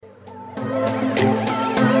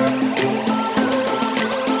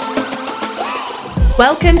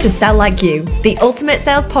Welcome to Sell Like You, the ultimate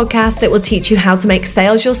sales podcast that will teach you how to make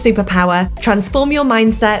sales your superpower, transform your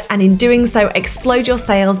mindset, and in doing so, explode your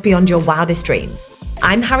sales beyond your wildest dreams.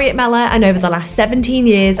 I'm Harriet Meller, and over the last 17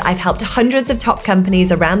 years, I've helped hundreds of top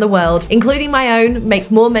companies around the world, including my own, make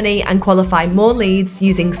more money and qualify more leads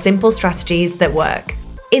using simple strategies that work.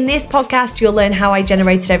 In this podcast, you'll learn how I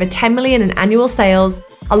generated over 10 million in annual sales,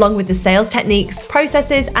 along with the sales techniques,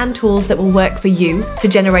 processes, and tools that will work for you to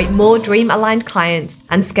generate more dream-aligned clients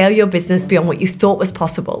and scale your business beyond what you thought was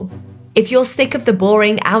possible. If you're sick of the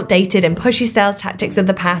boring, outdated, and pushy sales tactics of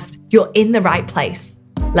the past, you're in the right place.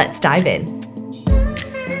 Let's dive in.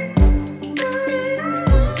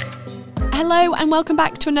 Hello and welcome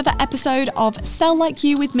back to another episode of Sell Like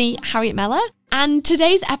You with me, Harriet Meller. And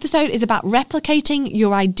today's episode is about replicating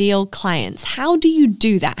your ideal clients. How do you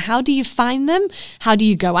do that? How do you find them? How do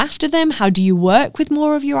you go after them? How do you work with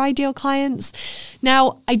more of your ideal clients?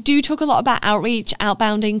 Now, I do talk a lot about outreach,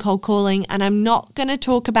 outbounding, cold calling, and I'm not going to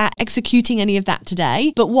talk about executing any of that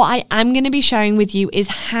today. But what I am going to be sharing with you is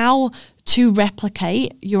how to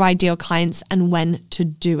replicate your ideal clients and when to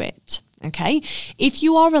do it. Okay? If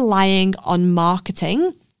you are relying on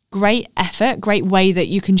marketing, great effort, great way that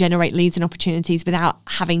you can generate leads and opportunities without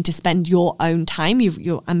having to spend your own time.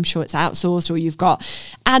 I'm sure it's outsourced or you've got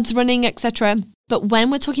ads running, etc. But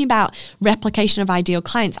when we're talking about replication of ideal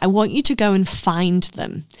clients, I want you to go and find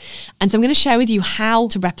them. And so I'm going to share with you how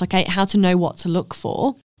to replicate, how to know what to look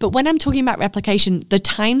for. But when I'm talking about replication, the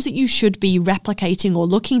times that you should be replicating or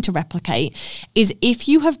looking to replicate is if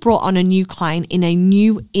you have brought on a new client in a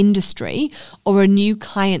new industry or a new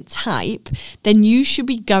client type, then you should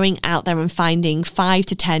be going out there and finding 5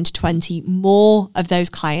 to 10 to 20 more of those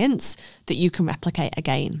clients that you can replicate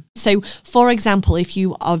again. So for example, if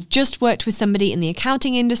you have just worked with somebody in the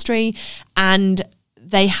accounting industry and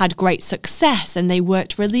they had great success and they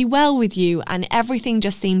worked really well with you and everything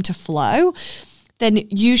just seemed to flow, then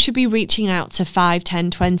you should be reaching out to 5,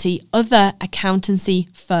 10, 20 other accountancy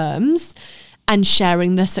firms and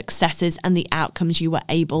sharing the successes and the outcomes you were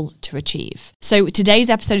able to achieve. So today's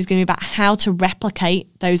episode is going to be about how to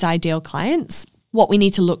replicate those ideal clients, what we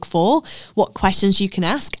need to look for, what questions you can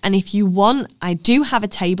ask. And if you want, I do have a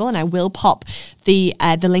table and I will pop the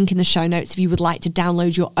link in the show notes if you would like to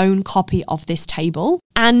download your own copy of this table.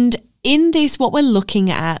 And in this, what we're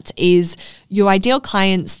looking at is your ideal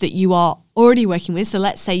clients that you are already working with. So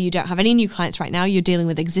let's say you don't have any new clients right now, you're dealing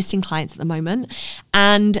with existing clients at the moment,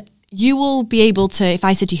 and you will be able to, if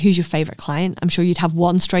I said to you, who's your favorite client? I'm sure you'd have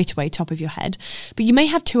one straight away, top of your head, but you may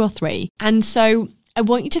have 2 or 3. And so I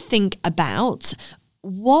want you to think about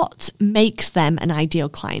what makes them an ideal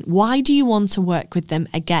client. Why do you want to work with them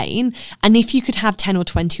again? And if you could have 10 or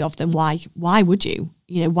 20 of them, why would you?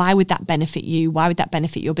 You know, why would that benefit you? Why would that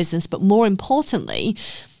benefit your business? But more importantly,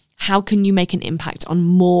 how can you make an impact on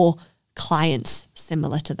more clients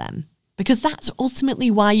similar to them? Because that's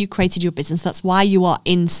ultimately why you created your business. That's why you are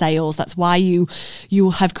in sales. That's why you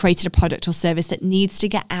have created a product or service that needs to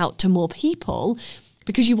get out to more people,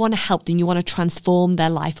 because you want to help them. You want to transform their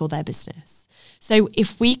life or their business. So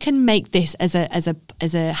if we can make this as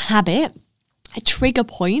a habit, a trigger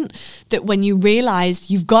point, that when you realize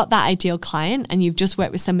you've got that ideal client and you've just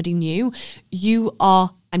worked with somebody new,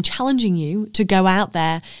 I'm challenging you to go out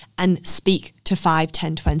there and speak to 5,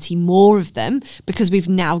 10, 20 more of them, because we've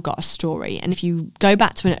now got a story. And if you go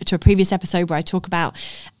back to a previous episode where I talk about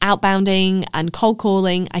outbounding and cold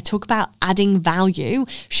calling, I talk about adding value,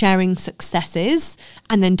 sharing successes,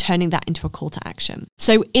 and then turning that into a call to action.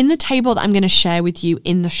 So in the table that I'm going to share with you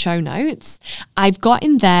in the show notes, I've got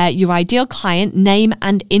in there your ideal client, name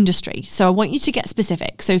and industry. So I want you to get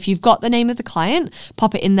specific. So if you've got the name of the client,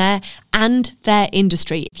 pop it in there, and their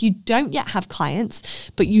industry. If you don't yet have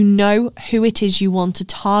clients, but you know who it is you want to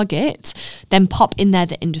target, then pop in there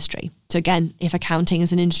the industry. So again, if accounting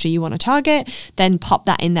is an industry you want to target, then pop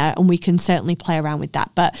that in there and we can certainly play around with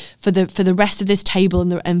that. But for the rest of this table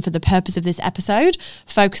and for the purpose of this episode,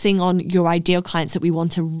 focusing on your ideal clients that we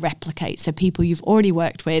want to replicate. So people you've already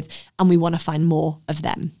worked with and we want to find more of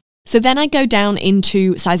them. So then I go down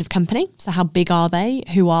into size of company. So how big are they?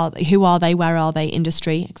 Who are they? Where are they?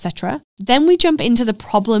 Industry, etc. Then we jump into the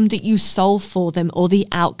problem that you solve for them or the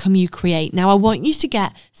outcome you create. Now I want you to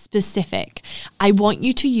get specific. I want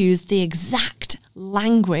you to use the exact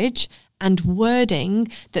language and wording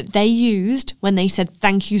that they used when they said,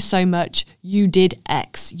 thank you so much, you did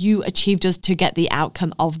X, you achieved us to get the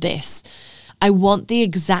outcome of this. I want the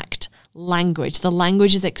exact language. The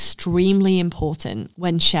language is extremely important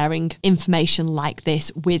when sharing information like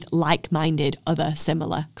this with like-minded other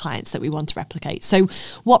similar clients that we want to replicate. So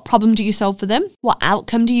what problem do you solve for them? What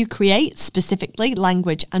outcome do you create? Specifically,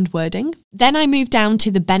 language and wording. Then I move down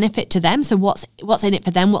to the benefit to them. So what's in it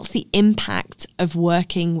for them? What's the impact of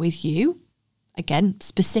working with you? Again,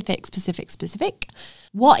 specific.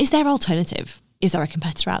 What is their alternative? Is there a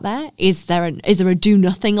competitor out there? Is there a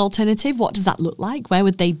do-nothing alternative? What does that look like? Where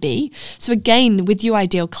would they be? So again, with your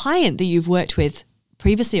ideal client that you've worked with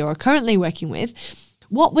previously or are currently working with,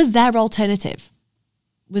 what was their alternative?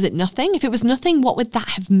 Was it nothing? If it was nothing, what would that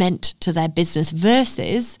have meant to their business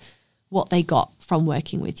versus what they got from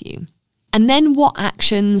working with you? And then what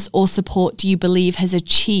actions or support do you believe has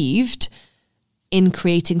achieved in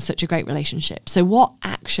creating such a great relationship? So what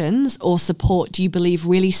actions or support do you believe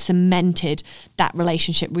really cemented that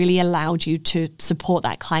relationship, really allowed you to support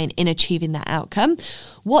that client in achieving that outcome?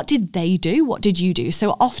 What did they do? What did you do?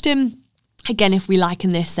 So often, again, if we liken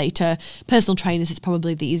this, say, to personal trainers, it's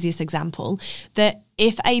probably the easiest example, that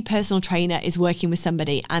if a personal trainer is working with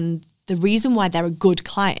somebody and the reason why they're a good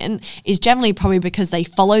client is generally probably because they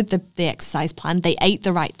followed the exercise plan, they ate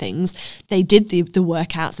the right things, they did the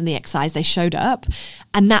workouts and the exercise, they showed up,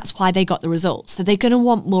 and that's why they got the results. So they're going to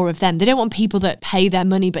want more of them. They don't want people that pay their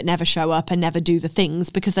money but never show up and never do the things,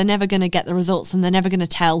 because they're never going to get the results, and they're never going to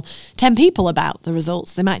tell 10 people about the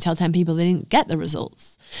results. They might tell 10 people they didn't get the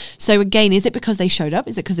results. So again, is it because they showed up?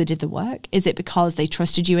 Is it because they did the work? Is it because they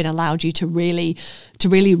trusted you and allowed you to really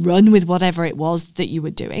run with whatever it was that you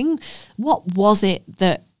were doing? What was it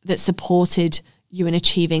that supported you in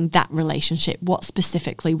achieving that relationship? What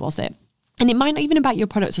specifically was it? And it might not even be about your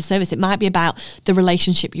product or service. It might be about the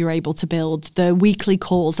relationship you were able to build, the weekly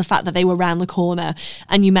calls, the fact that they were around the corner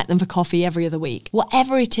and you met them for coffee every other week.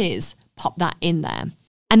 Whatever it is, pop that in there.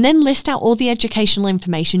 And then list out all the educational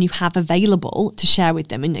information you have available to share with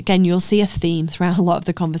them. And again, you'll see a theme throughout a lot of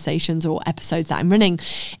the conversations or episodes that I'm running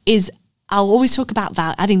is I'll always talk about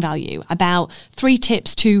adding value, about 3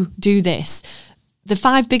 tips to do this, the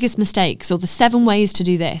 5 biggest mistakes or the 7 ways to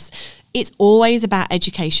do this. It's always about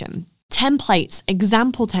education. Templates,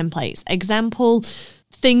 example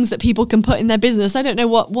things that people can put in their business. I don't know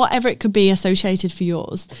whatever it could be associated for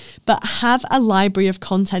yours, but have a library of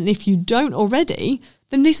content. And if you don't already,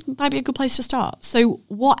 then this might be a good place to start. So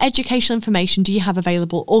what educational information do you have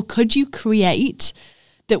available, or could you create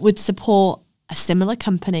that would support a similar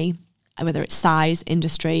company, whether it's size,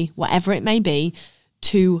 industry, whatever it may be,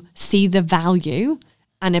 to see the value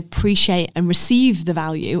and appreciate and receive the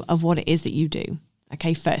value of what it is that you do?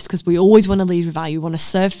 Okay, first, because we always want to lead with value. We want to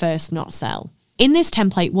serve first, not sell. In this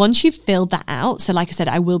template, once you've filled that out, so like I said,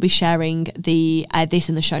 I will be sharing this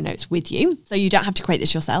in the show notes with you. So you don't have to create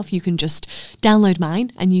this yourself. You can just download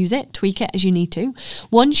mine and use it, tweak it as you need to.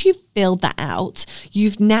 Once you've filled that out,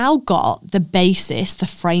 you've now got the basis, the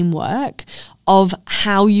framework of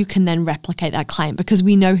how you can then replicate that client, because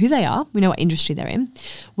we know who they are. We know what industry they're in.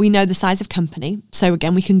 We know the size of company. So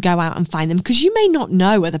again, we can go out and find them, because you may not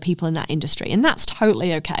know other people in that industry, and that's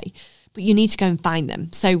totally okay. But you need to go and find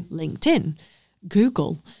them. So LinkedIn,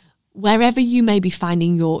 Google, wherever you may be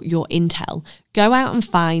finding your intel, go out and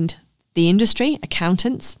find the industry,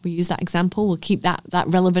 accountants. We use that example. We'll keep that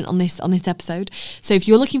relevant on this episode. So if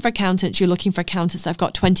you're looking for accountants, you're looking for accountants that have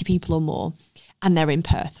got 20 people or more and they're in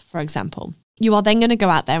Perth, for example. You are then going to go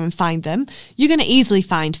out there and find them. You're going to easily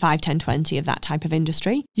find 5, 10, 20 of that type of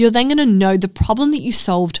industry. You're then going to know the problem that you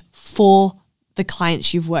solved for the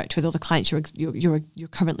clients you've worked with or the clients you're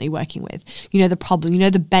currently working with. You know the problem, you know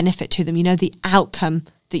the benefit to them, you know the outcome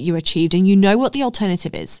that you achieved, and you know what the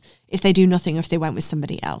alternative is if they do nothing or if they went with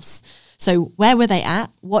somebody else. So where were they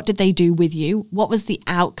at? What did they do with you? What was the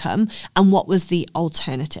outcome? And what was the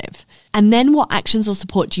alternative? And then what actions or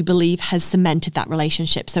support do you believe has cemented that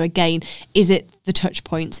relationship? So again, is it the touch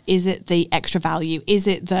points? Is it the extra value? Is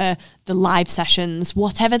it the live sessions?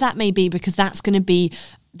 Whatever that may be, because that's going to be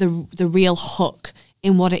the real hook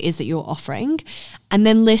in what it is that you're offering. And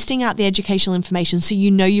then listing out the educational information so you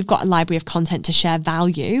know you've got a library of content to share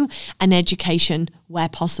value and education where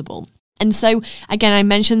possible. And so, again, I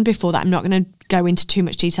mentioned before that I'm not going to go into too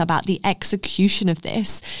much detail about the execution of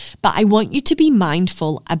this, but I want you to be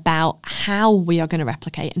mindful about how we are going to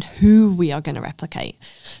replicate and who we are going to replicate.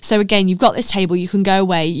 So again, you've got this table, you can go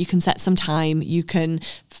away, you can set some time, you can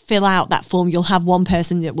fill out that form. You'll have one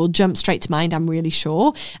person that will jump straight to mind, I'm really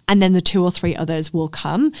sure. And then the 2 or 3 others will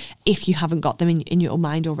come if you haven't got them in your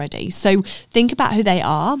mind already. So think about who they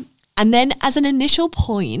are. And then as an initial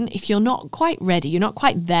point, if you're not quite ready, you're not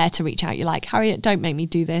quite there to reach out, you're like, Harriet, don't make me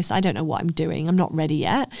do this. I don't know what I'm doing. I'm not ready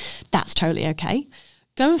yet. That's totally okay.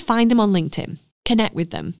 Go and find them on LinkedIn. Connect with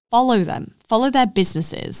them, follow their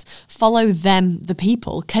businesses, follow them, the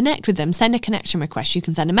people, connect with them, send a connection request. You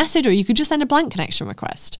can send a message or you could just send a blank connection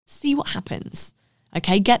request. See what happens.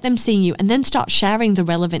 Okay, get them seeing you and then start sharing the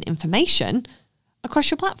relevant information across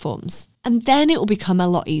your platforms. And then it will become a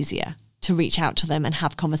lot easier to reach out to them and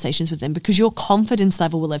have conversations with them because your confidence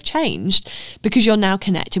level will have changed because you're now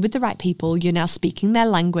connected with the right people. You're now speaking their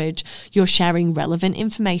language. You're sharing relevant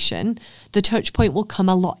information. The touch point will come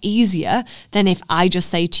a lot easier than if I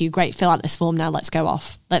just say to you, great, fill out this form now, let's go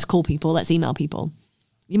off. Let's call people, let's email people.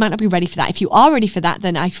 You might not be ready for that. If you are ready for that,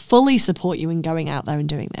 then I fully support you in going out there and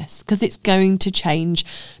doing this because it's going to change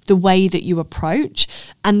the way that you approach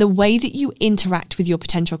and the way that you interact with your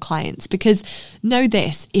potential clients. Because know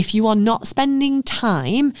this, if you are not spending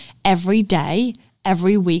time every day,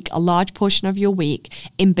 every week, a large portion of your week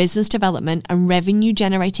in business development and revenue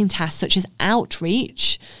generating tasks such as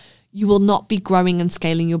outreach, you will not be growing and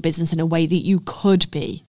scaling your business in a way that you could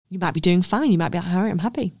be. You might be doing fine. You might be like, Harriet, I'm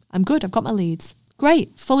happy. I'm good. I've got my leads.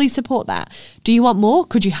 Great, fully support that. Do you want more?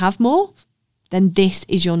 Could you have more? Then this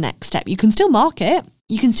is your next step. You can still market.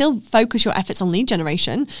 You can still focus your efforts on lead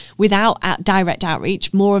generation without direct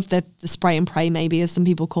outreach, more of the spray and pray maybe, as some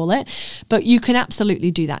people call it. But you can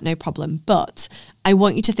absolutely do that, no problem. But I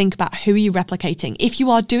want you to think about who are you replicating. If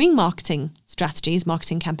you are doing marketing strategies,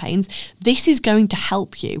 marketing campaigns, this is going to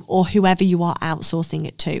help you or whoever you are outsourcing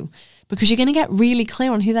it to. Because you're going to get really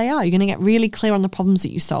clear on who they are. You're going to get really clear on the problems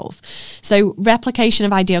that you solve. So replication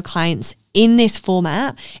of ideal clients in this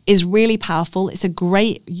format is really powerful. It's a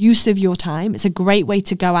great use of your time. It's a great way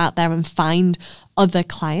to go out there and find other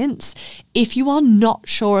clients. If you are not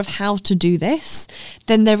sure of how to do this,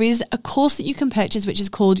 then there is a course that you can purchase which is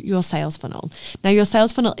called Your Sales Funnel. Now, Your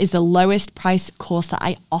Sales Funnel is the lowest price course that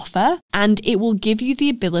I offer, and it will give you the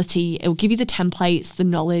ability, it will give you the templates, the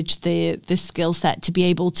knowledge, the skill set to be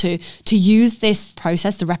able to use this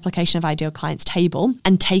process, the replication of ideal clients table,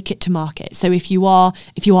 and take it to market. So if you are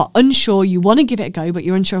unsure, you want to give it a go, but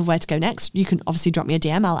you're unsure of where to go next, you can obviously drop me a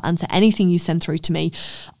DM. I'll answer anything you send through to me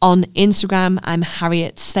on Instagram. I'm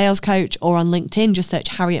Harriet Sales Coach, or on LinkedIn, just search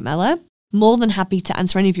Harriet Meller. More than happy to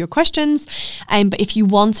answer any of your questions. But if you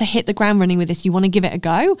want to hit the ground running with this, you want to give it a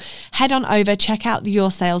go, head on over, check out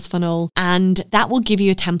Your Sales Funnel, and that will give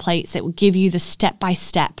you templates. It will give you the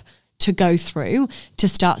step-by-step to go through to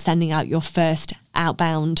start sending out your first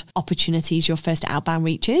outbound opportunities, your first outbound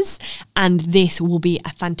reaches. And this will be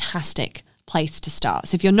a fantastic place to start.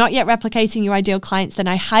 So if you're not yet replicating your ideal clients, then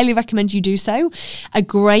I highly recommend you do so. A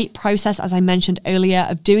great process, as I mentioned earlier,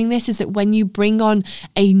 of doing this is that when you bring on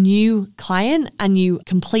a new client and you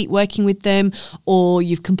complete working with them, or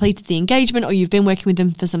you've completed the engagement, or you've been working with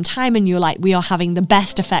them for some time and you're like, we are having the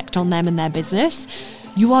best effect on them and their business,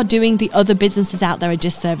 you are doing the other businesses out there a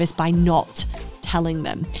disservice by not telling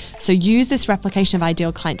them. So use this replication of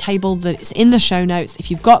ideal client table that's in the show notes. If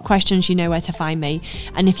you've got questions, you know where to find me.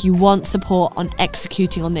 And if you want support on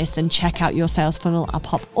executing on this, then check out Your Sales Funnel. I'll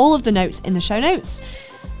pop all of the notes in the show notes.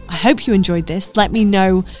 I hope you enjoyed this. Let me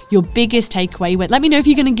know your biggest takeaway. Let me know if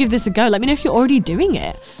you're going to give this a go. Let me know if you're already doing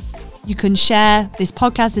it. You can share this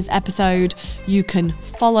podcast, this episode. You can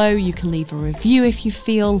follow. You can leave a review if you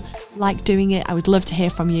feel like doing it. I would love to hear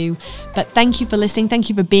from you. But thank you for listening. Thank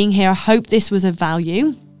you for being here. I hope this was of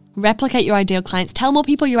value. Replicate your ideal clients. Tell more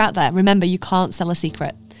people you're out there. Remember, you can't sell a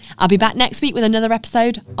secret. I'll be back next week with another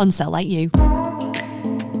episode on Sell Like You.